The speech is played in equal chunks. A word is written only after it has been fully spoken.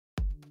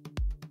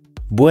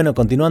Bueno,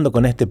 continuando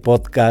con este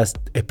podcast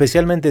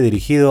especialmente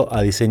dirigido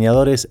a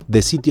diseñadores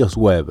de sitios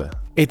web.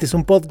 Este es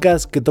un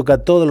podcast que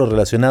toca todo lo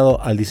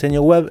relacionado al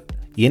diseño web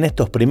y en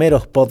estos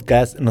primeros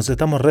podcasts nos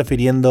estamos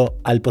refiriendo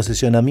al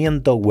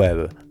posicionamiento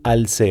web,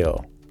 al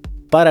SEO,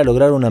 para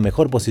lograr una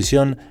mejor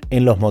posición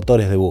en los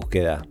motores de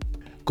búsqueda.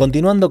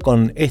 Continuando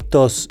con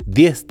estos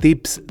 10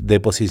 tips de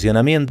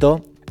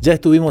posicionamiento, ya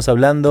estuvimos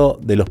hablando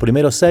de los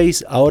primeros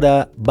 6,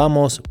 ahora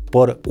vamos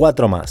por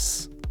 4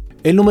 más.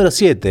 El número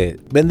 7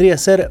 vendría a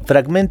ser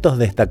fragmentos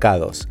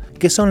destacados.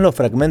 ¿Qué son los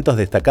fragmentos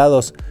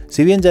destacados?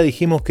 Si bien ya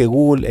dijimos que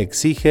Google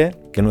exige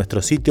que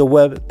nuestro sitio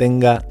web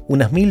tenga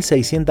unas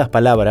 1600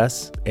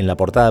 palabras en la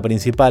portada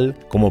principal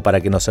como para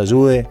que nos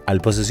ayude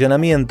al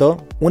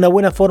posicionamiento, una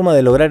buena forma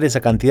de lograr esa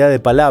cantidad de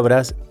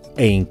palabras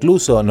e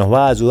incluso nos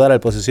va a ayudar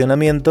al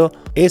posicionamiento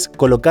es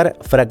colocar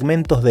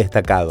fragmentos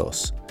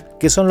destacados.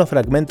 ¿Qué son los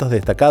fragmentos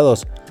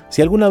destacados?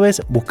 Si alguna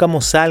vez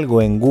buscamos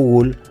algo en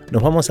Google,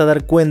 nos vamos a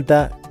dar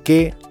cuenta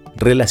que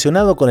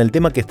relacionado con el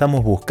tema que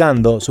estamos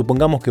buscando,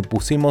 supongamos que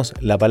pusimos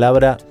la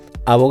palabra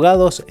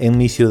abogados en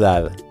mi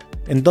ciudad.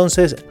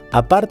 Entonces,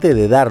 aparte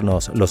de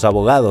darnos los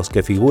abogados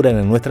que figuran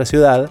en nuestra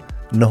ciudad,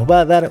 nos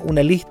va a dar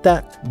una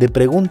lista de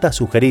preguntas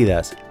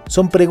sugeridas.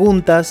 Son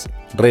preguntas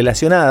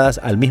relacionadas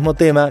al mismo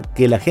tema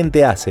que la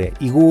gente hace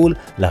y Google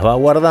las va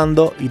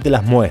guardando y te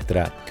las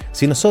muestra.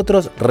 Si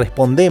nosotros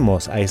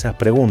respondemos a esas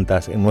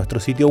preguntas en nuestro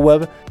sitio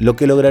web, lo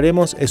que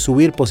lograremos es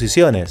subir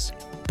posiciones.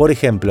 Por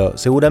ejemplo,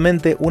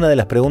 seguramente una de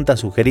las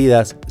preguntas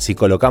sugeridas, si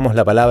colocamos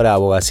la palabra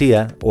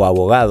abogacía o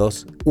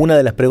abogados, una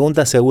de las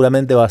preguntas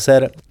seguramente va a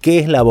ser ¿qué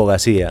es la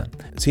abogacía?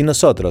 Si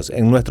nosotros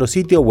en nuestro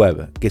sitio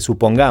web, que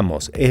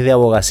supongamos es de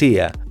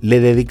abogacía, le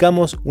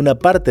dedicamos una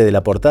parte de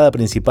la portada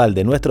principal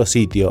de nuestro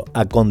sitio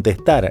a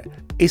contestar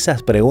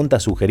esas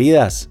preguntas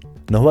sugeridas,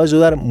 nos va a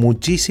ayudar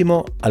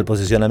muchísimo al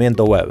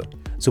posicionamiento web.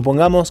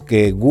 Supongamos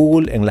que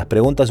Google en las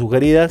preguntas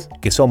sugeridas,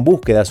 que son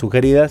búsquedas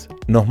sugeridas,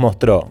 nos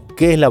mostró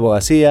qué es la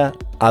abogacía,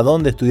 a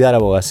dónde estudiar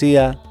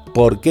abogacía,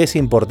 por qué es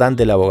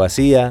importante la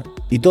abogacía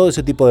y todo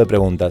ese tipo de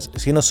preguntas.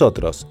 Si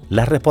nosotros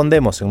las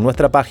respondemos en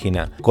nuestra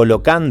página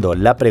colocando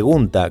la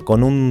pregunta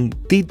con un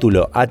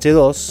título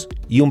H2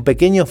 y un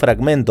pequeño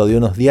fragmento de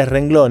unos 10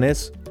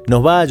 renglones,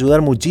 nos va a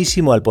ayudar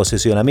muchísimo al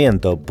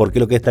posicionamiento, porque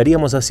lo que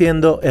estaríamos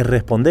haciendo es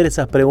responder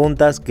esas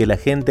preguntas que la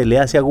gente le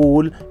hace a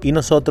Google y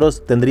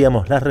nosotros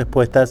tendríamos las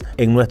respuestas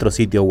en nuestro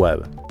sitio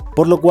web.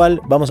 Por lo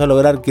cual vamos a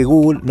lograr que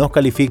Google nos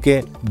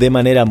califique de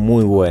manera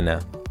muy buena,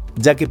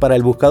 ya que para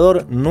el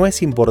buscador no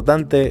es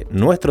importante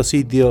nuestro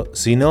sitio,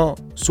 sino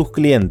sus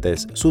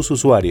clientes, sus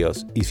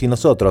usuarios. Y si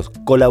nosotros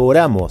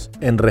colaboramos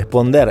en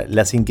responder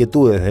las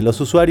inquietudes de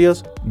los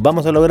usuarios,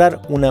 vamos a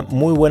lograr una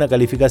muy buena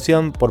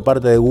calificación por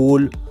parte de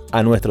Google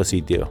a nuestro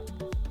sitio.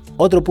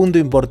 Otro punto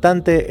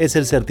importante es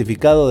el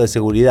certificado de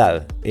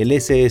seguridad, el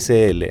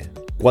SSL.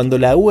 Cuando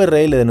la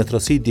URL de nuestro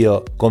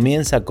sitio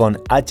comienza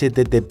con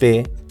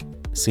HTTP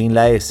sin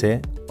la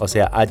S, o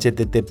sea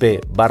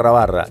http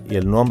 / y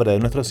el nombre de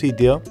nuestro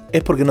sitio,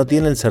 es porque no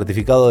tiene el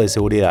certificado de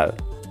seguridad.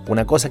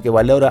 Una cosa que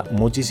valora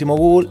muchísimo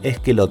Google es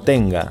que lo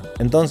tenga.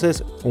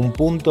 Entonces, un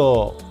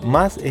punto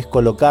más es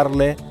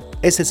colocarle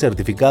ese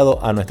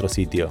certificado a nuestro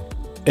sitio.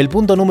 El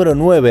punto número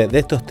 9 de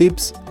estos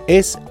tips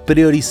es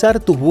priorizar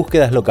tus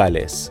búsquedas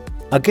locales.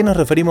 ¿A qué nos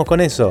referimos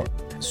con eso?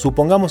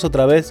 Supongamos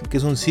otra vez que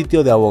es un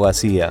sitio de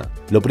abogacía.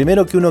 Lo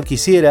primero que uno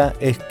quisiera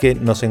es que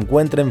nos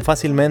encuentren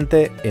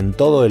fácilmente en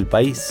todo el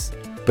país.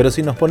 Pero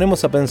si nos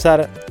ponemos a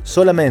pensar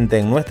solamente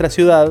en nuestra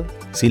ciudad,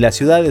 si la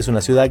ciudad es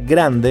una ciudad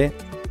grande,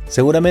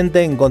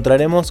 seguramente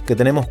encontraremos que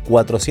tenemos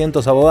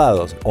 400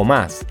 abogados o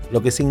más,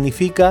 lo que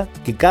significa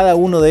que cada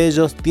uno de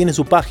ellos tiene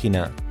su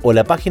página o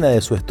la página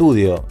de su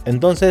estudio.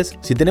 Entonces,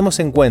 si tenemos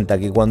en cuenta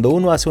que cuando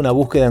uno hace una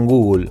búsqueda en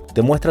Google,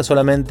 te muestra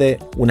solamente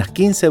unas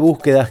 15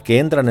 búsquedas que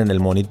entran en el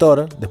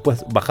monitor,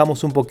 después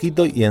bajamos un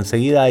poquito y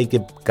enseguida hay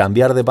que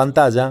cambiar de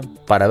pantalla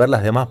para ver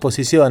las demás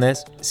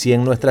posiciones. Si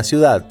en nuestra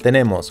ciudad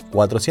tenemos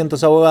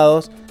 400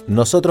 abogados,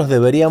 nosotros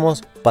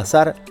deberíamos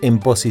pasar en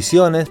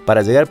posiciones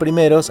para llegar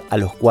primeros a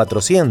los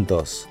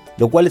 400,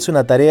 lo cual es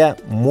una tarea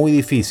muy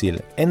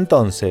difícil.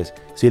 Entonces,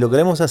 si lo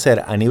queremos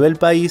hacer a nivel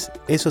país,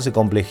 eso se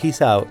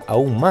complejiza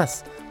aún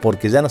más,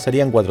 porque ya no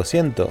serían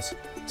 400,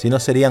 sino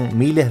serían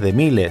miles de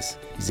miles.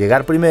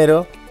 Llegar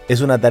primero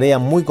es una tarea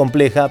muy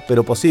compleja,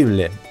 pero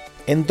posible.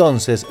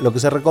 Entonces, lo que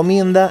se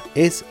recomienda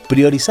es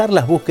priorizar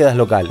las búsquedas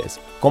locales.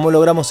 ¿Cómo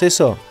logramos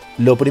eso?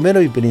 Lo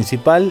primero y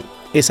principal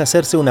es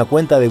hacerse una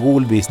cuenta de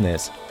Google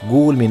Business,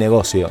 Google Mi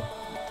Negocio.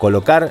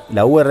 Colocar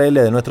la URL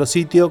de nuestro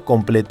sitio,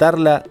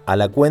 completarla a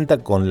la cuenta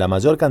con la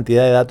mayor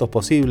cantidad de datos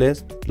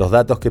posibles, los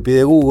datos que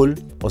pide Google,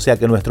 o sea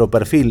que nuestro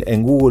perfil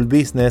en Google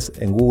Business,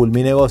 en Google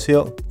Mi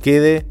Negocio,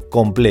 quede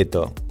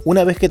completo.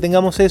 Una vez que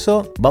tengamos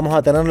eso, vamos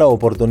a tener la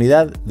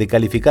oportunidad de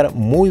calificar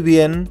muy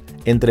bien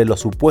entre los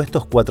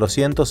supuestos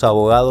 400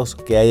 abogados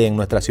que hay en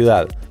nuestra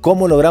ciudad.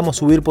 ¿Cómo logramos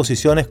subir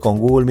posiciones con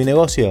Google Mi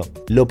Negocio?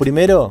 Lo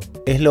primero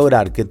es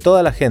lograr que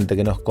toda la gente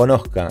que nos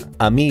conozca,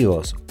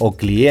 amigos o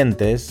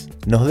clientes,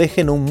 nos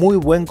dejen un muy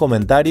buen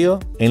comentario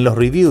en los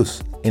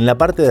reviews en la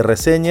parte de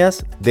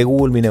reseñas de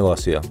Google Mi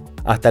Negocio,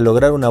 hasta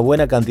lograr una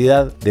buena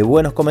cantidad de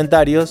buenos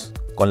comentarios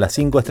con las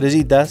 5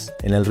 estrellitas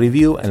en el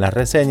review, en las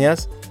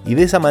reseñas, y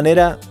de esa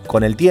manera,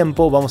 con el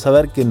tiempo, vamos a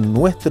ver que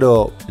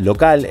nuestro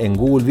local en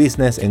Google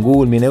Business, en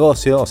Google Mi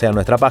Negocio, o sea,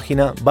 nuestra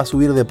página, va a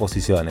subir de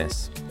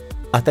posiciones.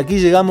 Hasta aquí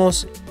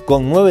llegamos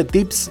con 9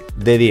 tips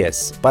de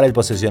 10 para el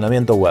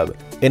posicionamiento web.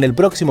 En el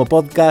próximo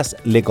podcast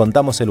le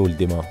contamos el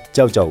último.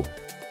 Chau, chau.